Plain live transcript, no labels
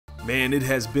Man, it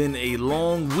has been a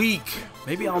long week.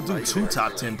 Maybe I'll do 2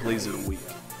 top 10 plays of the week.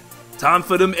 Time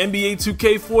for them NBA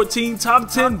 2K14 top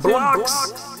 10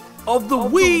 blocks of the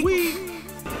week.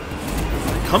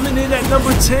 Coming in at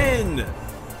number 10.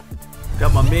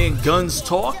 Got my man Guns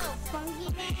Talk.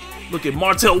 Look at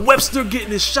Martell Webster getting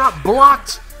his shot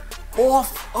blocked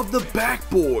off of the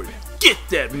backboard. Get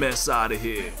that mess out of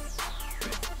here.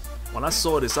 When I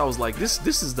saw this, I was like, this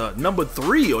is the number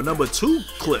 3 or number 2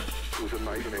 clip.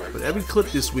 But every clip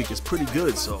this week is pretty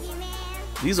good, so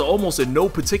these are almost in no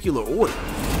particular order.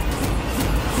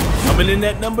 Coming in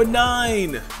at number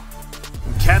 9,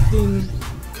 Captain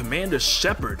Commander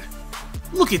Shepard.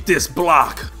 Look at this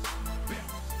block.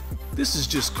 This is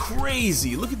just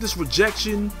crazy. Look at this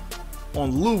rejection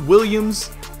on Lou Williams.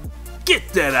 Get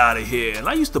that out of here. And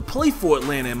I used to play for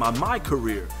Atlanta in my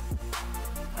career.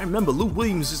 I remember Lou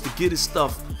Williams used to get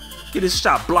his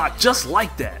shot blocked just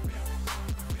like that.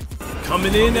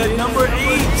 Coming in at number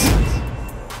 8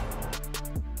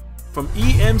 from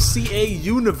EMCA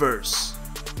Universe.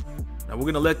 Now we're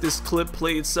gonna let this clip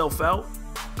play itself out.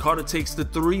 Carter takes the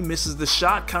 3, misses the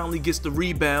shot, Conley gets the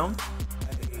rebound,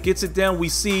 gets it down. We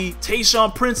see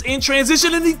Tayshaun Prince in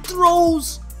transition and he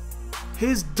throws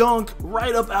his dunk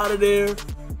right up out of there.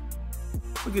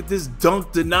 Look at this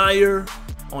dunk denier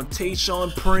on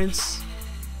Tayshaun Prince.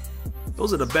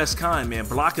 Those are the best kind, man,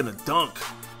 blocking a dunk.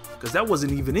 Because that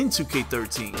wasn't even in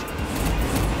 2K13.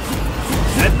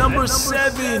 At number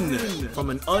 7,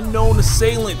 from an unknown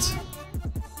assailant,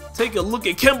 take a look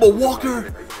at Kemba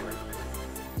Walker.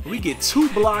 We get 2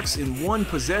 blocks in 1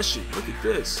 possession. Look at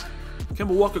this. Kemba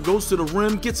Walker goes to the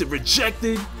rim, gets it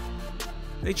rejected.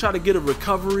 They try to get a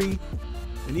recovery,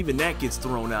 and even that gets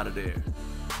thrown out of there.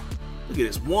 Look at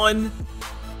this. 1,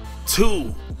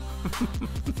 2.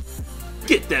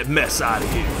 Get that mess out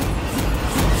of here.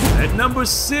 At number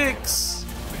 6,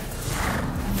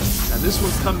 now this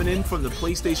one's coming in from the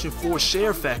PlayStation 4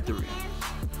 Share Factory,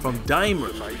 from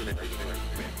Dimer.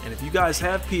 And if you guys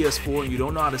have PS4 and you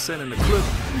don't know how to send in a clip,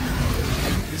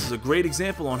 this is a great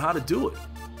example on how to do it.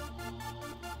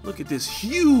 Look at this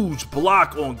huge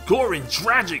block on Goran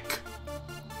Dragic.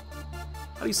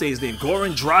 How do you say his name?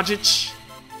 Goran Dragic?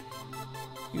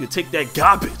 You can take that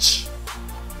garbage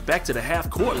back to the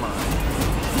half-court line.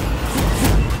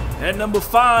 At number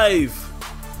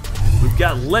 5, we've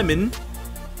got Lemon,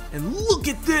 and look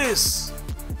at this.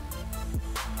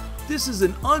 This is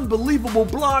an unbelievable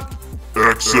block.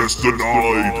 Access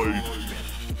denied.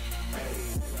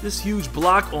 This huge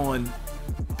block on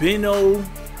Beno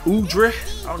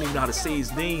Udrih. I don't even know how to say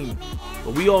his name,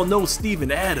 but we all know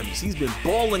Steven Adams. He's been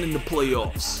balling in the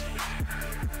playoffs.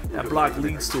 That block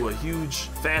leads to a huge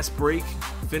fast break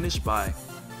finish by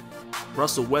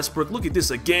Russell Westbrook. Look at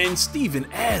this again. Steven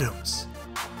Adams.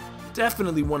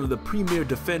 Definitely one of the premier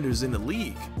defenders in the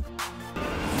league.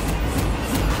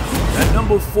 At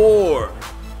number 4,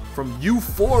 from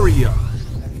Euphoria.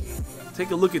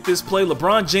 Take a look at this play.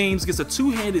 LeBron James gets a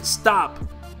 2-handed stop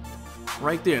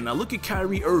right there. Now look at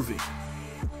Kyrie Irving.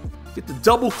 Get the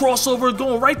double crossover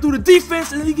going right through the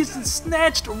defense, and then he gets it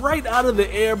snatched right out of the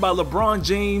air by LeBron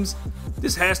James.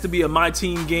 This has to be a my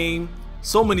team game.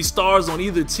 So many stars on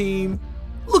either team.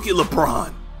 Look at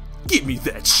LeBron. Give me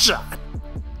that shot.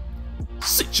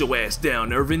 Sit your ass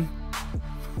down, Irvin.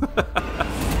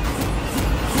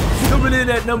 Coming in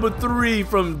at number 3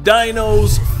 from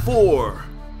Dinos 4.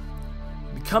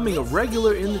 Becoming a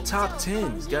regular in the top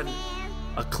 10. He's got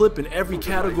a clip in every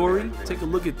category. Take a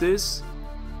look at this.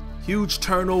 Huge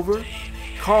turnover.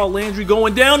 Carl Landry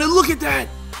going down, and look at that.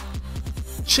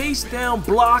 Chase down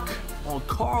block on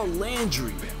Carl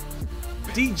Landry.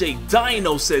 DJ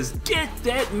Dino says, get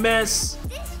that mess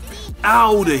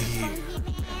out of here.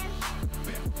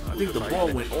 I think the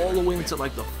ball went all the way into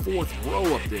like the 4th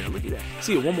row up there. Look at that.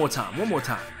 See it one more time. One more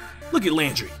time. Look at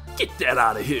Landry. Get that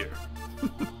out of here.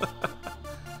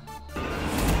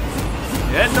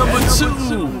 At number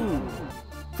 2,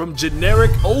 from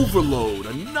Generic Overload,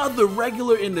 another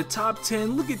regular in the top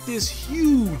 10. Look at this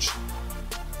huge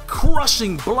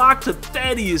crushing block to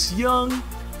Thaddeus Young.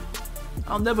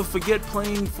 I'll never forget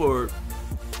playing for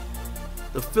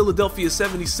the Philadelphia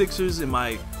 76ers in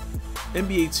my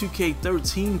NBA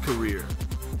 2K13 career.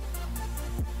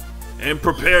 And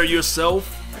prepare yourself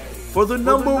for the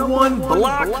number 1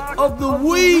 block of the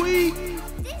week.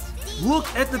 Look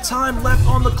at the time left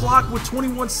on the clock with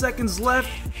 21 seconds left.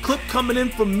 Clip coming in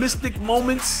from Mystic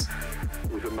Moments.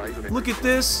 Look at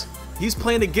this. He's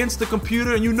playing against the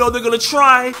computer, and you know they're going to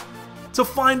try to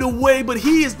find a way, but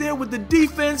he is there with the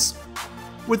defense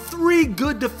with 3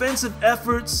 good defensive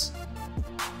efforts.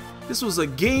 This was a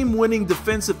game-winning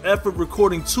defensive effort,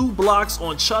 recording 2 blocks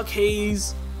on Chuck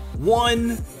Hayes,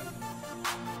 1,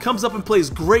 comes up and plays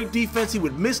great defense. He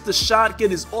would miss the shot,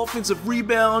 get his offensive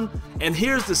rebound, and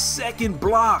here's the second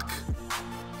block.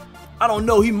 I don't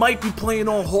know, he might be playing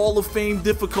on Hall of Fame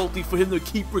difficulty for him to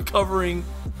keep recovering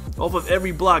off of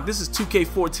every block. This is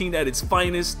 2K14 at its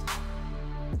finest.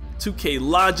 2K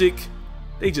logic.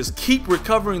 They just keep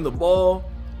recovering the ball.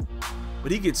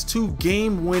 But he gets 2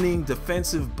 game-winning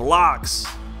defensive blocks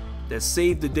that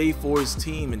save the day for his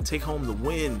team and take home the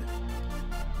win.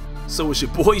 So it's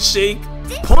your boy Shake.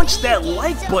 Punch that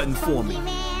like button for me.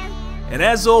 And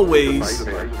as always,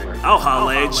 I'll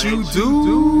holla at you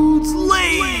dudes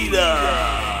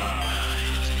later.